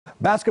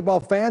Basketball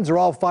fans are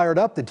all fired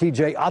up. The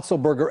TJ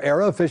Otzelberger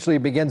era officially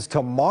begins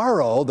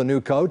tomorrow. The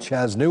new coach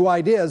has new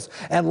ideas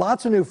and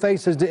lots of new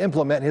faces to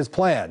implement his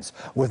plans.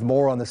 With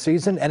more on the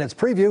season and its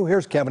preview,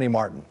 here's Kevin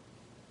Martin.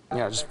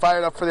 Yeah, just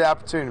fired up for the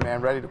opportunity,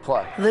 man. Ready to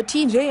play. The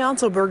TJ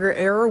Otzelberger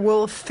era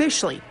will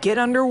officially get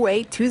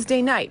underway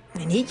Tuesday night,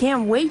 and he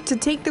can't wait to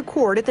take the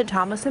court at the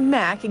Thomas &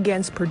 Mack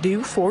against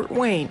Purdue Fort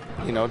Wayne.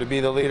 You know, to be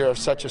the leader of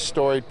such a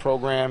storied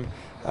program,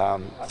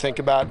 think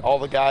about all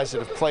the guys that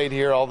have played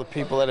here, all the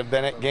people that have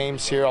been at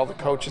games here, all the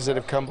coaches that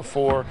have come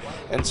before.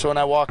 And so when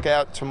I walk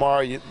out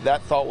tomorrow,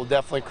 that thought will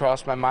definitely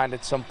cross my mind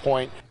at some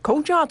point.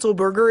 Coach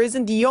Otzelberger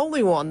isn't the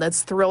only one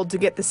that's thrilled to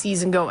get the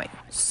season going.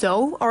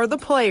 So are the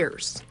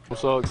players. I'm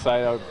so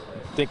excited. I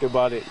think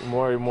about it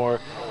more and more.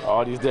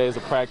 All these days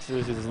of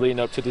practices is leading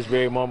up to this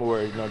very moment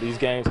where, you know, these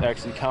games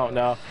actually count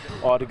now.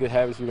 All the good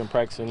habits we've been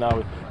practicing, now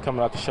we're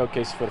coming out to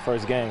showcase for the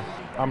first game.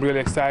 I'm really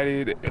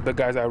excited. The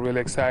guys are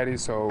really excited,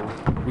 so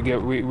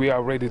we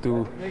are ready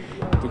to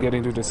get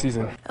into the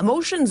season.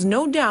 Emotions,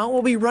 no doubt,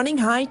 will be running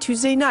high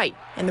Tuesday night,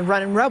 and the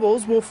Runnin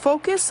Rebels will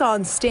focus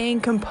on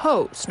staying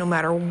composed no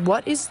matter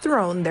what is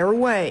thrown their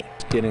way.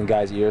 Getting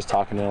guys' ears,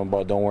 talking to them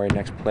about don't worry,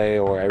 next play,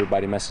 or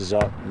everybody messes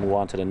up, move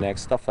on to the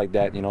next, stuff like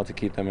that, you know, to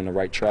keep them in the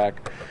right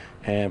track.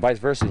 And vice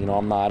versa, you know,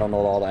 I don't know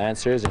all the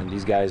answers, and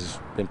these guys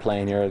been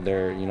playing here,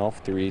 they're, you know,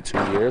 2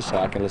 years, so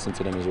I can listen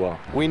to them as well.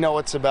 We know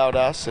it's about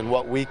us and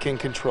what we can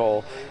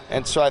control,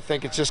 and so I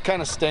think it's just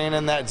kind of staying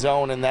in that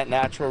zone and that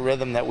natural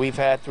rhythm that we've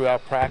had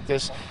throughout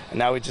practice, and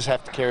now we just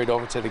have to carry it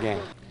over to the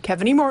game.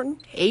 Kevin Martin,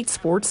 8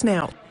 Sports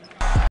Now.